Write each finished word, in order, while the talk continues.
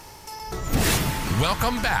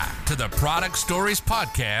Welcome back to the Product Stories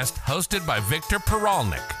Podcast, hosted by Victor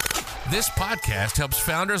Peralnik. This podcast helps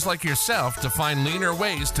founders like yourself to find leaner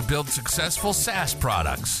ways to build successful SaaS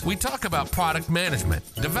products. We talk about product management,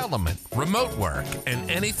 development, remote work, and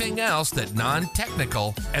anything else that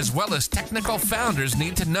non-technical, as well as technical founders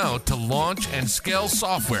need to know to launch and scale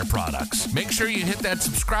software products. Make sure you hit that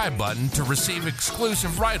subscribe button to receive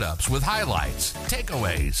exclusive write-ups with highlights,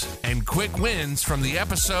 takeaways, and quick wins from the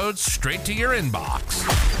episodes straight to your inbox.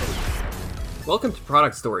 Welcome to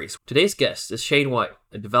Product Stories. Today's guest is Shane White,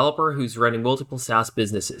 a developer who's running multiple SaaS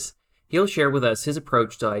businesses. He'll share with us his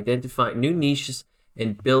approach to identify new niches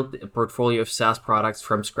and build a portfolio of SaaS products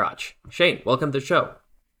from scratch. Shane, welcome to the show.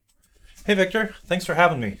 Hey, Victor. Thanks for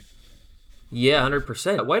having me. Yeah,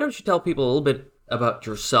 100%. Why don't you tell people a little bit about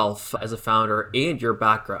yourself as a founder and your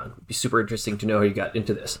background? It'd be super interesting to know how you got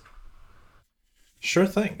into this. Sure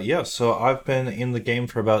thing. Yeah, so I've been in the game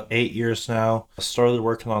for about 8 years now. I started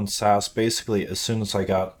working on SaaS basically as soon as I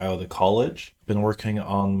got out of college. Been working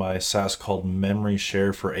on my SaaS called Memory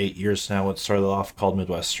Share for 8 years now. It started off called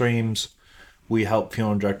Midwest Streams. We help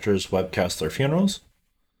funeral directors webcast their funerals.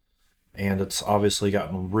 And it's obviously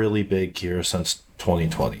gotten really big here since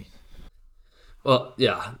 2020. Well,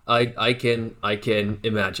 yeah, I can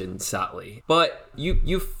imagine, sadly. But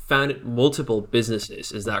you founded multiple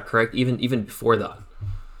businesses, is that correct? Even before that?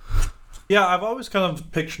 Yeah, I've always kind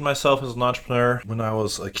of pictured myself as an entrepreneur. When I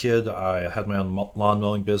was a kid, I had my own lawn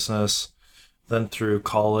mowing business. Then through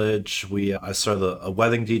college, I started a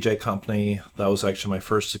wedding DJ company. That was actually my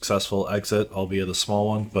first successful exit, albeit a small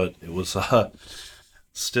one, but it was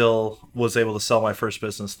still was able to sell my first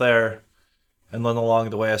business there. And then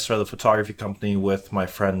along the way, I started a photography company with my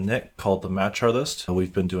friend Nick called The Match Artist.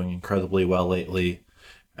 We've been doing incredibly well lately.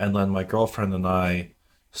 And then my girlfriend and I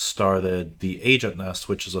started The Agent Nest,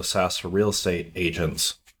 which is a SaaS for real estate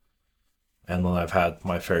agents. And then I've had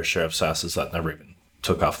my fair share of SaaSes that never even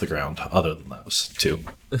took off the ground, other than those two.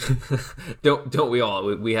 Don't we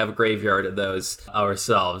all? We have a graveyard of those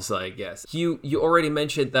ourselves, I guess. You already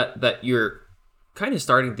mentioned that you're kind of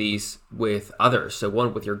starting these with others. So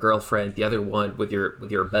one with your girlfriend, the other one with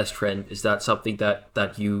your best friend. Is that something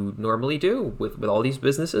that you normally do with all these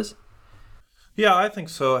businesses? Yeah, I think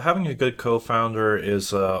so. Having a good co-founder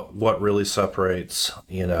is what really separates,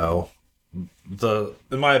 in my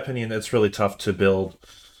opinion, it's really tough to build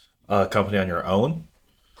a company on your own.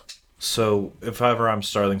 So if ever I'm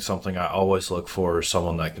starting something, I always look for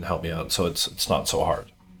someone that can help me out. So it's not so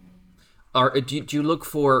hard. Do you look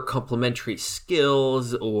for complementary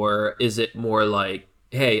skills, or is it more like,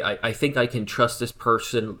 hey, I think I can trust this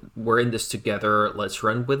person, we're in this together, let's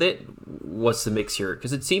run with it? What's the mix here?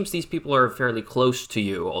 Because it seems these people are fairly close to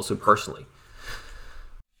you also personally.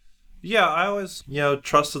 Yeah, I always,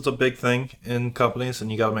 trust is a big thing in companies,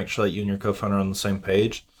 and you got to make sure that you and your co-founder are on the same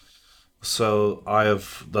page. So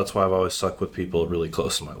that's why I've always stuck with people really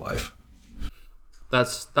close in my life.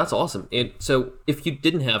 That's awesome. And so if you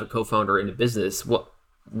didn't have a co-founder in a business, what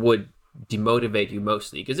would demotivate you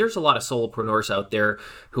mostly? Because there's a lot of solopreneurs out there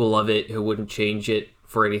who love it, who wouldn't change it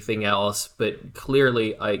for anything else. But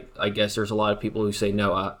clearly, I guess there's a lot of people who say,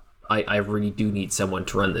 no, I really do need someone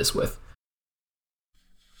to run this with.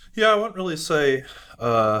 Yeah, I wouldn't really say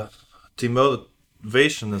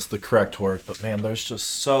demotivation is the correct word. But man, there's just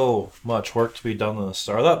so much work to be done in a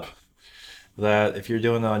startup that if you're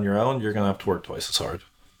doing it on your own, you're going to have to work twice as hard.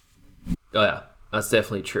 Oh, yeah, that's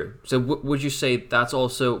definitely true. So would you say that's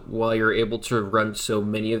also why you're able to run so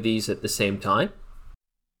many of these at the same time?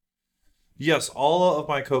 Yes, all of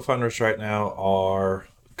my co-founders right now are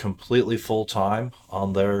completely full-time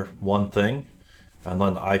on their one thing, and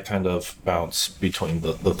then I kind of bounce between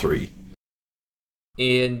the three.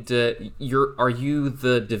 And are you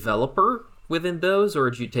the developer within those,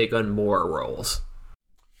 or do you take on more roles?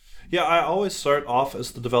 Yeah, I always start off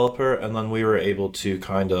as the developer, and then we were able to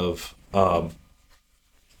kind of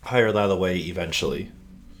hire that away eventually.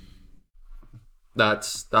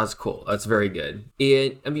 That's cool. That's very good.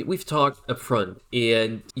 And I mean, we've talked up front,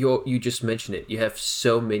 and you just mentioned it. You have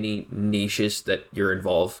so many niches that you're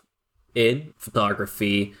involved in: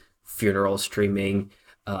 photography, funeral streaming,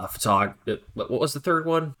 what was the third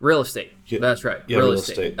one? Real estate. Yeah, that's right. Yeah, real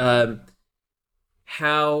estate.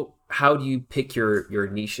 How do you pick your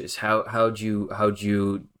niches? How'd you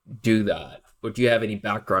do that? Or do you have any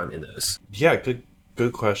background in those? Yeah,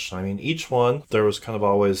 good question. I mean, each one there was kind of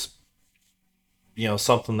always,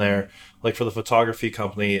 something there. Like for the photography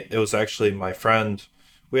company, it was actually my friend.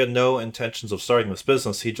 We had no intentions of starting this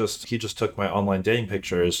business. He just took my online dating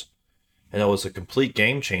pictures, and it was a complete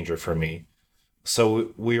game changer for me.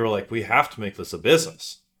 So we were like, we have to make this a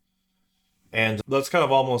business. And that's kind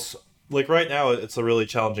of almost like right now, it's a really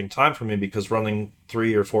challenging time for me because running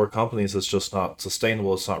 3 or 4 companies is just not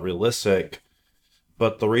sustainable. It's not realistic.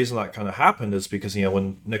 But the reason that kind of happened is because,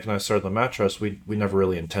 when Nick and I started the mattress, we never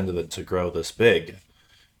really intended it to grow this big.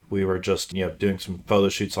 We were just, doing some photo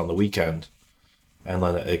shoots on the weekend, and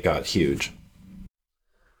then it got huge.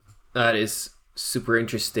 That is super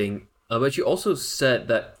interesting. But you also said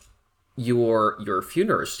that your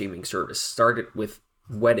funeral streaming service started with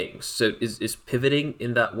weddings. So is pivoting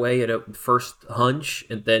in that way, first hunch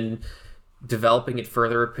and then developing it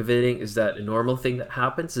further, pivoting, is that a normal thing that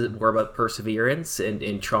happens? Is it more about perseverance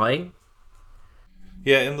and trying?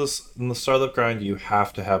 Yeah, in the startup grind, you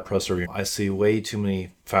have to have perseverance. I see way too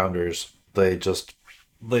many founders, they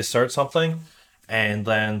start something, and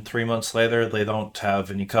then 3 months later, they don't have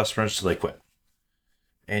any customers, so they quit.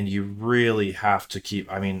 And you really have to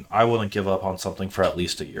keep, I wouldn't give up on something for at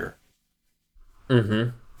least a year.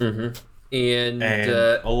 Mm-hmm. Mm-hmm. And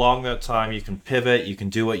along that time, you can pivot, you can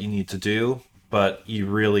do what you need to do, but you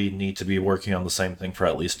really need to be working on the same thing for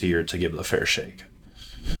at least a year to give it a fair shake.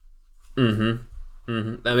 Mm-hmm.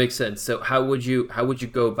 Mm-hmm. That makes sense. So how would you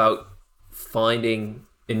go about finding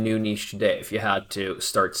a new niche today if you had to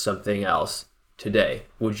start something else today?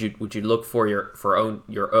 Would you look for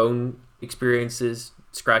your own experiences,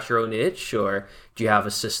 scratch your own itch, or do you have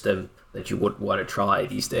a system that you would want to try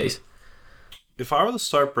these days? If I were to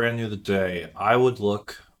start brand new today, I would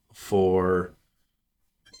look for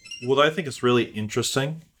what I think is really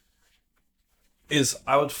interesting is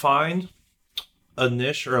I would find a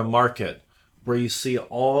niche or a market where you see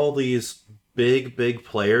all these big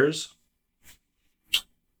players,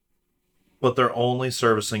 but they're only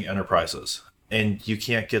servicing enterprises. And you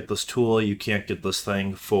can't get this tool, you can't get this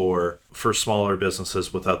thing for smaller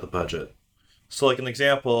businesses without the budget. So like an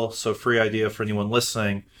example, so free idea for anyone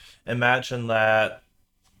listening, imagine that,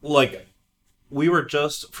 like, we were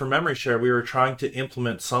just, for Memory Share, we were trying to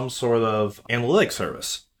implement some sort of analytics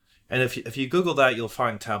service. And if you Google that, you'll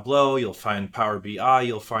find Tableau, you'll find Power BI,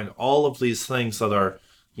 you'll find all of these things that are,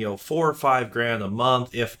 $4 or $5 grand a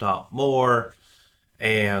month, if not more.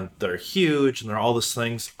 And they're huge and they're all these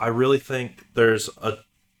things. I really think there's a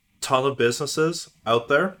ton of businesses out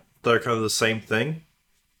there that are kind of the same thing,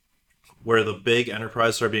 where the big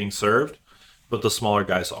enterprises are being served, but the smaller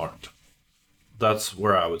guys aren't. That's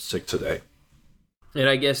where I would stick today. And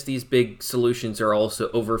I guess these big solutions are also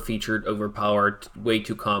overfeatured, overpowered, way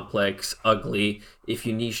too complex, ugly. If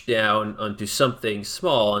you niche down onto something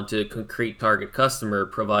small, onto a concrete target customer,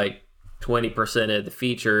 provide 20% of the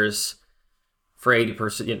features for 80%,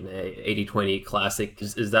 80-20 classic.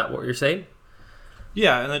 Is that what you're saying?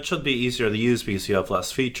 Yeah, and it should be easier to use because you have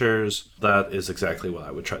less features. That is exactly what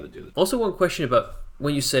I would try to do. Also, one question about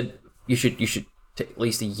when you said you should take at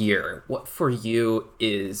least a year. What for you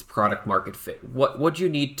is product market fit? What do you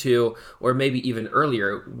need to, or maybe even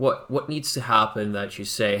earlier, what needs to happen that you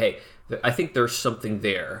say, hey, I think there's something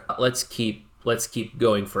there. Let's keep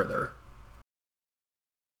going further.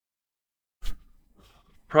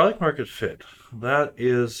 Product market fit. That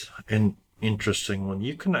is an interesting one.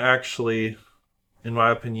 You can actually, in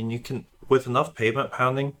my opinion, with enough pavement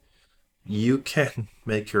pounding, you can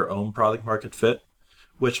make your own product market fit,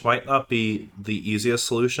 which might not be the easiest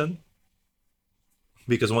solution,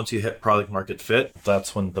 because once you hit product market fit,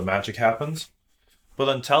 that's when the magic happens. But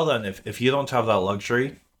until then, if you don't have that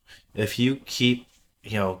luxury, if you keep,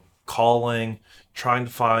 calling, trying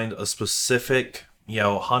to find a specific,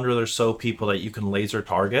 100 or so people that you can laser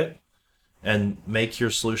target and make your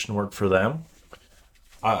solution work for them,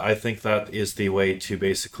 I think that is the way to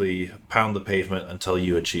basically pound the pavement until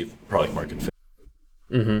you achieve product market fit.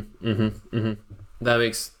 That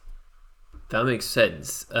makes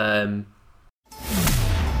sense.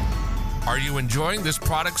 Are you enjoying this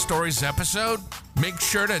Product Stories episode? Make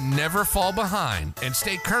sure to never fall behind and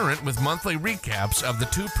stay current with monthly recaps of the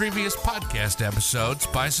 2 previous podcast episodes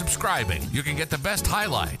by subscribing. You can get the best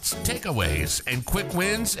highlights, takeaways, and quick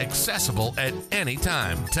wins accessible at any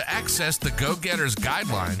time. To access the Go-Getters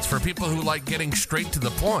guidelines for people who like getting straight to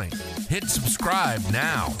the point, hit subscribe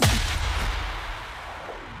now.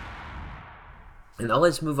 And now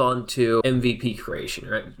let's move on to MVP creation,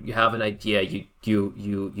 right? You have an idea,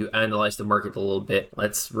 you analyze the market a little bit.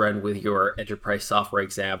 Let's run with your enterprise software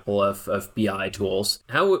example of BI tools.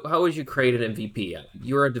 How would you create an MVP?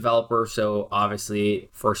 You're a developer, so obviously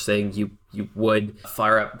first thing you would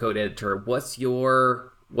fire up Code Editor. What's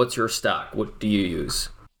your stack? What do you use?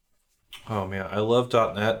 Oh man, I love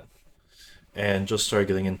 .NET and just started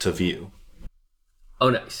getting into Vue.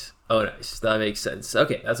 Oh, nice. Oh, nice. That makes sense.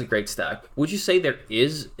 Okay, that's a great stack. Would you say there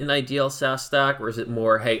is an ideal SaaS stack, or is it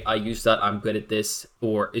more, hey, I use that, I'm good at this?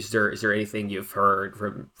 Or is there anything you've heard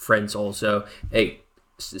from friends also? Hey,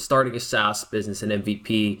 starting a SaaS business and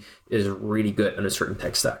MVP is really good on a certain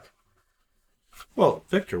tech stack. Well,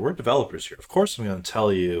 Victor, we're developers here. Of course I'm going to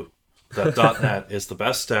tell you that .NET is the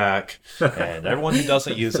best stack, and everyone who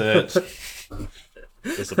doesn't use it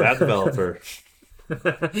is a bad developer. So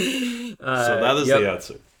that is the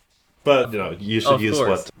answer. But you should use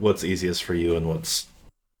what's easiest for you and what's.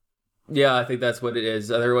 Yeah, I think that's what it is.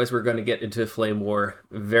 Otherwise, we're going to get into a flame war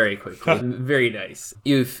very quickly. Very nice.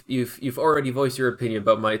 You've already voiced your opinion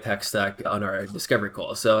about my tech stack on our discovery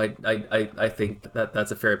call, so I think that's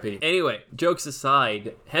a fair opinion. Anyway, jokes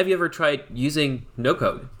aside, have you ever tried using no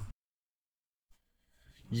code?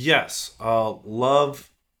 Yes, love-hate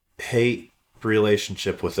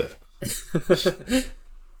relationship with it.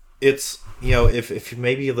 It's, if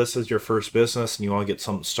maybe this is your first business and you want to get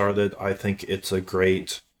something started, I think it's a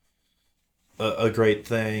great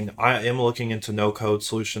thing. I am looking into no-code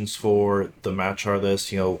solutions for the match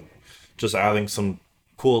artist, just adding some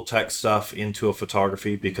cool tech stuff into a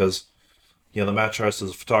photography, because, the match artist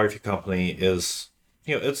as a photography company is,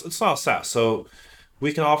 it's not SaaS. So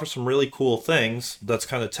we can offer some really cool things that's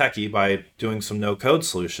kind of techy by doing some no-code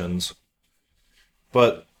solutions.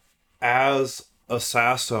 But as a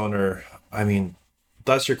SaaS owner,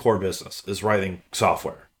 that's your core business, is writing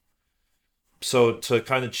software. So to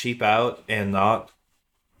kind of cheap out and not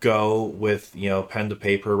go with, pen to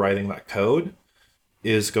paper writing that code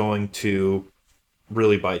is going to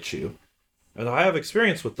really bite you. And I have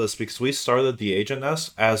experience with this because we started the Agent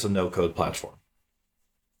Nest as a no-code platform.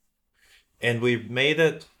 And we made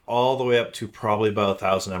it all the way up to probably about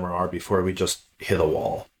 1,000 MRR before we just hit a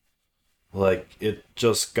wall. It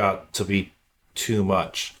just got to be too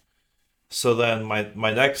much. So then my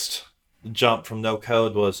next jump from no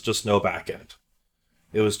code was just no backend.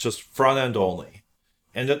 It was just front end only.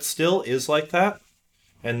 And it still is like that.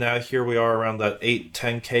 And now here we are around that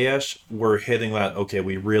 8-10K-ish. We're hitting that, okay,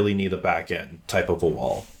 we really need a backend type of a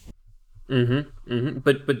wall.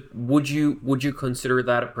 But would you consider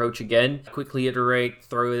that approach again? Quickly iterate,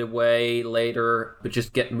 throw it away later, but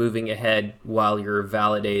just get moving ahead while you're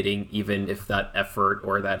validating, even if that effort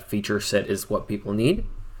or that feature set is what people need?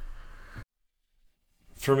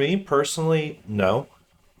 For me personally, no,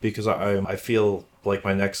 because I feel like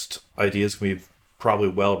my next idea is going to be probably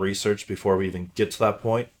well researched before we even get to that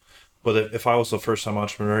point. But if I was a first time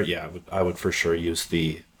entrepreneur, yeah, I would for sure use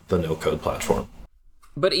the no code platform.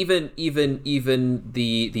 But even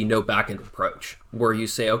the no backend approach, where you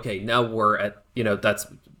say, okay, now we're at, that's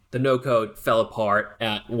the no code fell apart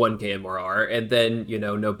at 1K MRR, and then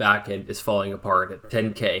no backend is falling apart at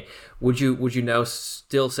 10K. Would you now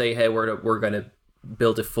still say, hey, we're gonna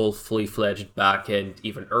build a fully fledged backend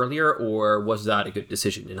even earlier, or was that a good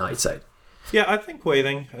decision in hindsight? Yeah, I think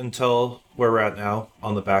waiting until where we're at now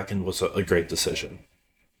on the backend was a great decision.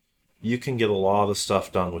 You can get a lot of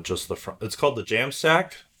stuff done with just the front. It's called the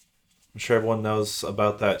Jamstack. I'm sure everyone knows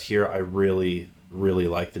about that here. I really, really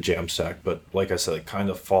like the Jamstack, but like I said, it kind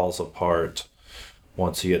of falls apart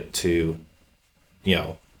once you get to,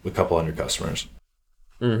 a couple hundred customers.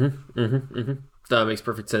 That makes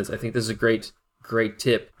perfect sense. I think this is a great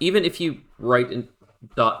tip. Even if you write in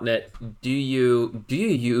 .NET, do you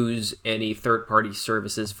use any third-party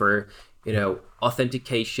services for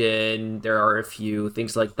authentication? There are a few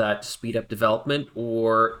things like that to speed up development,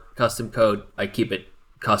 or custom code. I keep it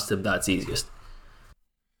custom. That's easiest.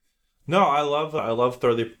 No, I love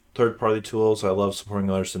third-party tools. I love supporting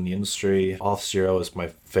others in the industry. Auth0 is my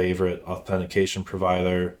favorite authentication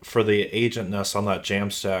provider. For the Agent Nest on that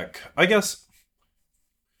Jamstack, I guess,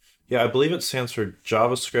 I believe it stands for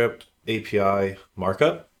JavaScript API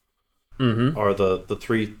Markup. Are the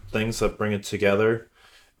three things that bring it together.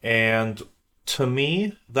 And to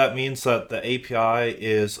me, that means that the API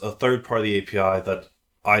is a third-party API that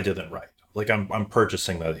I didn't write. I'm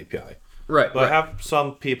purchasing that API. Right. But I have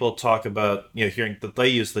some people talk about, hearing that they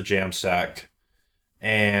use the Jamstack,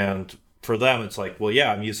 and for them it's like, well,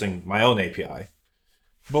 yeah, I'm using my own API.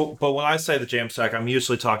 But when I say the Jamstack, I'm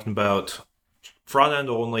usually talking about front end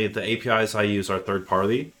only. The APIs I use are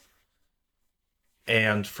third-party.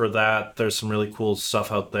 And for that, there's some really cool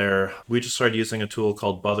stuff out there. We just started using a tool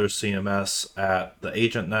called Butter CMS at the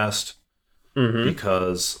Agent Nest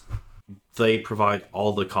because they provide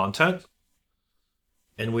all the content.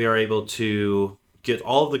 And we are able to get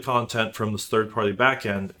all of the content from this third-party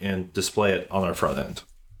backend and display it on our front end.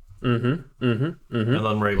 And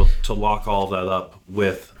then we're able to lock all of that up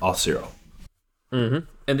with Auth0.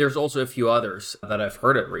 And And there's also a few others that I've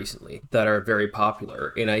heard of recently that are very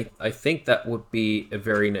popular. And I think that would be a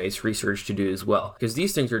very nice research to do as well, because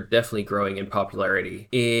these things are definitely growing in popularity.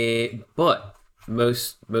 But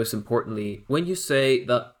most importantly, when you say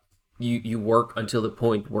that you work until the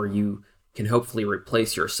point where you can hopefully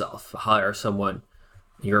replace yourself, hire someone,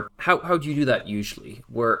 how do you do that usually?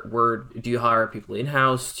 Where do you hire people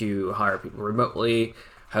in-house? Do you hire people remotely?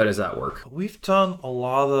 How does that work? We've done a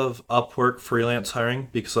lot of Upwork freelance hiring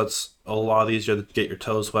because that's a lot easier to get your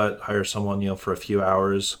toes wet, hire someone, for a few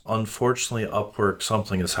hours. Unfortunately, Upwork,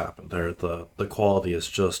 something has happened there. The quality is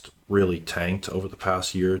just really tanked over the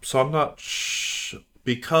past year. So I'm not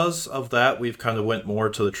because of that, we've kind of went more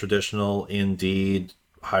to the traditional Indeed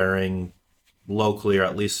hiring locally, or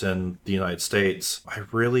at least in the United States. I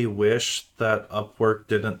really wish that Upwork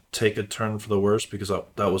didn't take a turn for the worse, because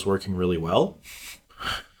that was working really well.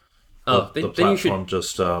 The platform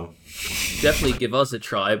just definitely give us a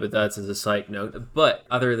try, but that's as a side note. But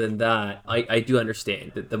other than that, I do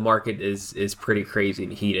understand that the market is pretty crazy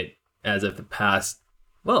and heated as of the past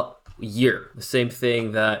year. The same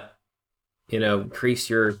thing that increase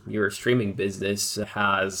your streaming business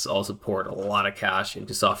has also poured a lot of cash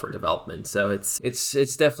into software development. So it's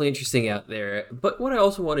definitely interesting out there. But what I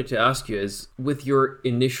also wanted to ask you is, with your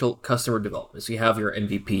initial customer development, so you have your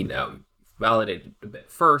MVP now. Validated a bit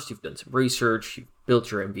first, you've done some research, you've built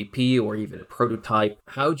your MVP or even a prototype.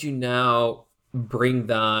 How'd you now bring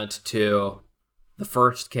that to the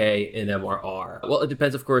first K in MRR? Well, it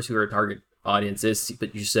depends, of course, who your target audience is,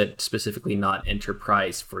 but you said specifically not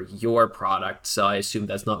enterprise for your product. So I assume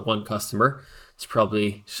that's not one customer. It's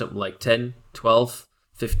probably something like 10, 12,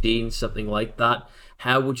 15, something like that.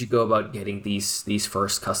 How would you go about getting these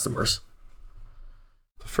first customers?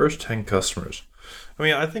 The first 10 customers.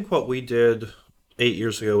 I think what we did 8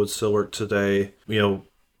 years ago would still work today.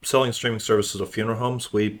 Selling streaming services to funeral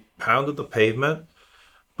homes, we pounded the pavement,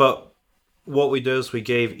 but what we did is we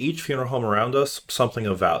gave each funeral home around us something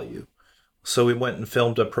of value. So we went and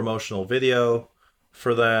filmed a promotional video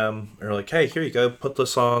for them. They're like, hey, here you go, put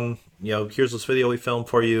this on, here's this video we filmed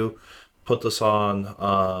for you, put this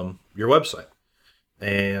on your website.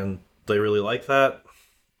 And they really like that.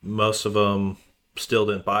 Most of them still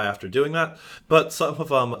didn't buy after doing that, but some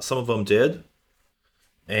of them did,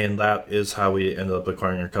 and that is how we ended up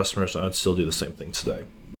acquiring our customers. And I'd still do the same thing today.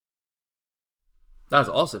 That's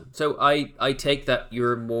awesome. So I take that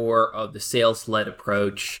you're more of the sales-led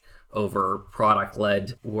approach over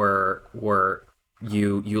product-led, where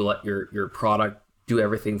you let your product do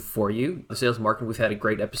everything for you. The sales marketing, we've had a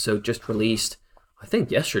great episode just released, I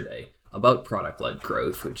think yesterday, about product-led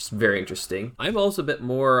growth, which is very interesting. I'm also a bit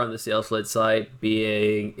more on the sales-led side,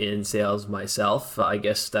 being in sales myself. I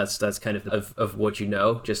guess that's kind of what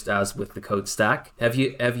just as with the code stack. Have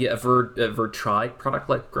you ever tried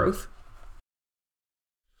product-led growth?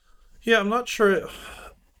 Yeah, I'm not sure.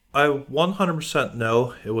 I 100%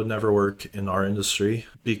 know it would never work in our industry,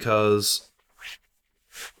 because,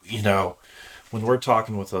 when we're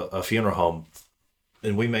talking with a funeral home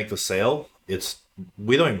and we make the sale,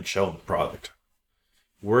 we don't even show them the product.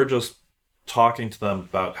 We're just talking to them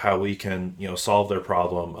about how we can, solve their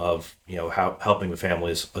problem of, how helping the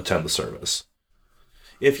families attend the service.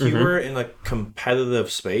 If you were in a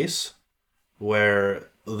competitive space where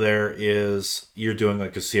you're doing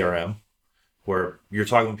like a CRM, where you're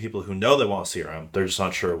talking to people who know they want a CRM, they're just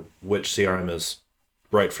not sure which CRM is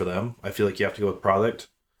right for them, I feel like you have to go with product.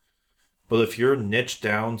 But if you're niched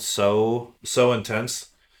down so intense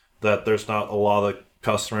that there's not a lot of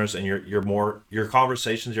customers, and your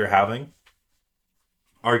conversations you're having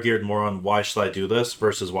are geared more on why should I do this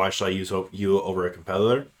versus why should I use you over a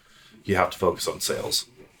competitor, you have to focus on sales.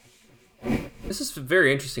 This is a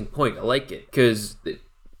very interesting point. I like it, because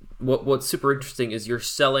what's super interesting is you're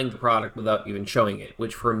selling the product without even showing it,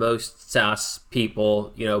 which for most SaaS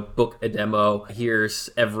people, book a demo,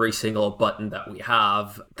 here's every single button that we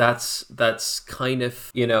have. That's kind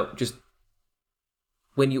of, just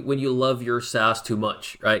when you love your SaaS too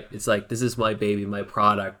much, right? It's like, this is my baby, my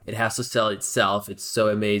product. It has to sell itself. It's so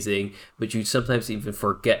amazing. But you sometimes even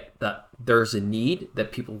forget that there's a need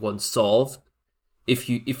that people want solved. If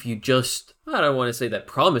you just, I don't want to say that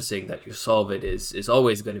promising that you solve it is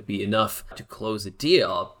always going to be enough to close a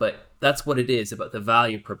deal, but that's what it is about the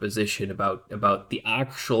value proposition, about the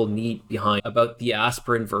actual need behind, about the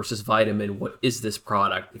aspirin versus vitamin. What is this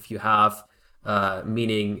product? If you have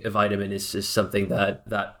meaning a vitamin is something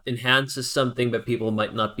that enhances something, but people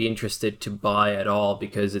might not be interested to buy at all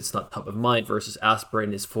because it's not top of mind, versus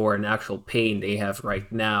aspirin is for an actual pain they have right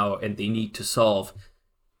now and they need to solve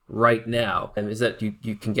right now, and is that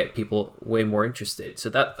you can get people way more interested. So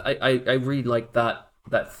that I really like that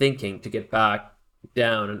that thinking to get back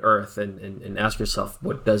down on earth and ask yourself,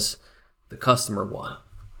 what does the customer want?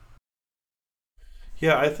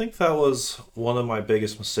 Yeah, I think that was one of my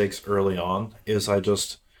biggest mistakes early on is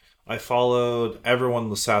I followed everyone in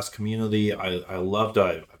the SaaS community. I loved it.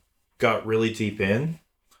 I got really deep in.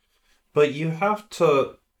 But you have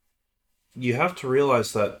to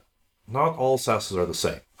realize that not all SaaSes are the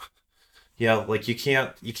same. Yeah, like you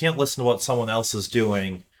can't listen to what someone else is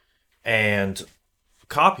doing and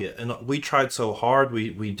copy it. And we tried so hard.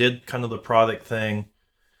 We did kind of the product thing.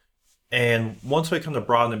 And once we kind of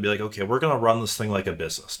broadened and be like, okay, we're going to run this thing like a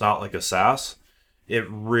business, not like a SaaS, it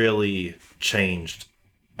really changed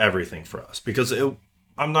everything for us. Because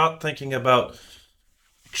I'm not thinking about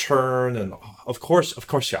churn and of course,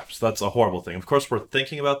 yeah, so that's a horrible thing. Of course, we're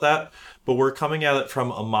thinking about that, but we're coming at it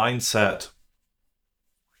from a mindset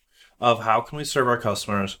of how can we serve our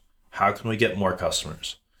customers? How can we get more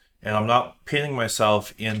customers? And I'm not pinning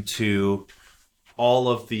myself into all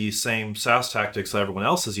of the same SaaS tactics that everyone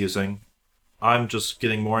else is using. I'm just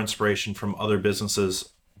getting more inspiration from other businesses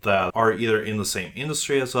that are either in the same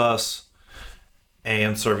industry as us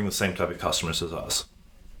and serving the same type of customers as us.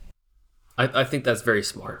 I think that's very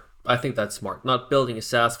smart. I think that's smart. Not building a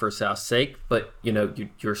SaaS for SaaS sake, but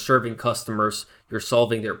you're serving customers, you're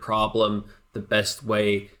solving their problem the best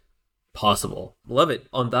way possible. Love it.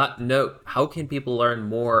 On that note, how can people learn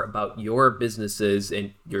more about your businesses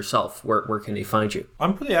and yourself? Where can they find you?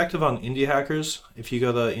 I'm pretty active on Indie Hackers. If you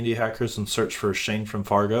go to Indie Hackers and search for Shane from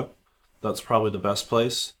Fargo, that's probably the best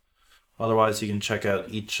place. Otherwise, you can check out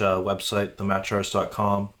each website,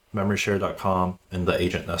 thematchars.com, memoryshare.com, and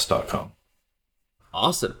theagentnest.com.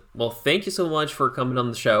 Awesome. Well, thank you so much for coming on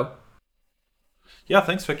the show. Yeah,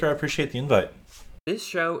 thanks, Victor. I appreciate the invite. This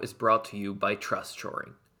show is brought to you by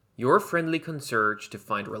TrustShoring, your friendly concierge to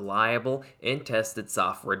find reliable and tested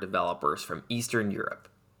software developers from Eastern Europe.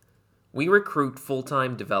 We recruit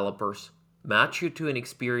full-time developers, match you to an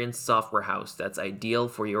experienced software house that's ideal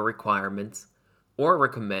for your requirements, or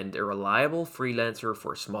recommend a reliable freelancer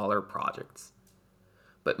for smaller projects.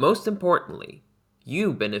 But most importantly,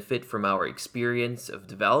 you benefit from our experience of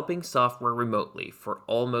developing software remotely for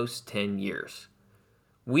almost 10 years.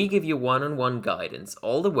 We give you one-on-one guidance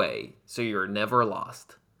all the way so you're never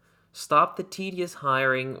lost. Stop the tedious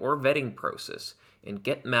hiring or vetting process and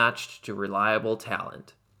get matched to reliable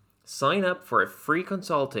talent. Sign up for a free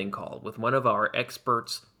consulting call with one of our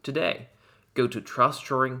experts today. Go to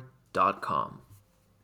trustshoring.com.